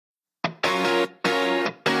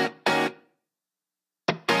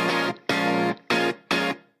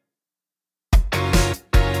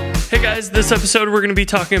Hey guys, this episode we're going to be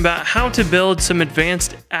talking about how to build some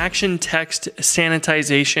advanced action text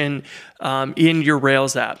sanitization in your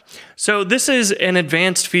Rails app. So this is an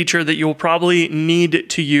advanced feature that you'll probably need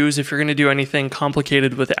to use if you're going to do anything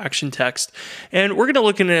complicated with action text. And we're going to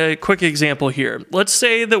look at a quick example here. Let's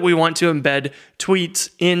say that we want to embed tweets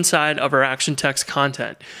inside of our action text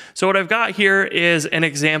content. So what I've got here is an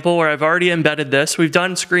example where I've already embedded this. We've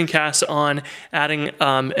done screencasts on adding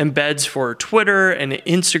embeds for Twitter and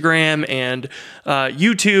Instagram and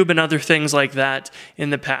YouTube and other things like that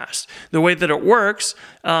in the past. The way that it works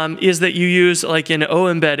is that you use like an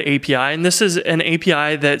OEmbed API, and this is an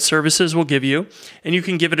API that services will give you, and you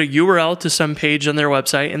can give it a URL to some page on their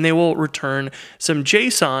website, and they will return some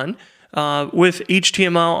JSON with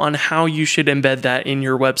HTML on how you should embed that in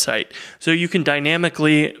your website. So you can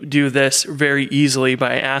dynamically do this very easily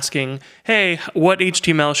by asking, hey, what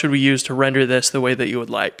HTML should we use to render this the way that you would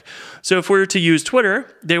like? So if we were to use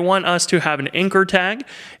Twitter, they want us to have an anchor tag,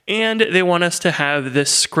 and they want us to have this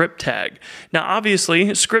script tag. Now,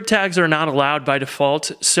 obviously, script tags are not allowed by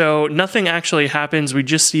default, so nothing actually happens. We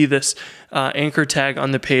just see this anchor tag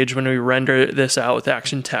on the page when we render this out with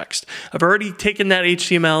action text. I've already taken that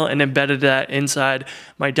HTML and embedded that inside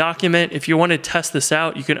my document. If you want to test this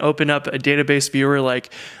out, you can open up a database viewer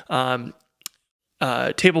like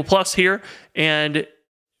Table Plus here and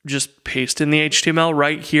just paste in the HTML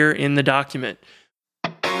right here in the document.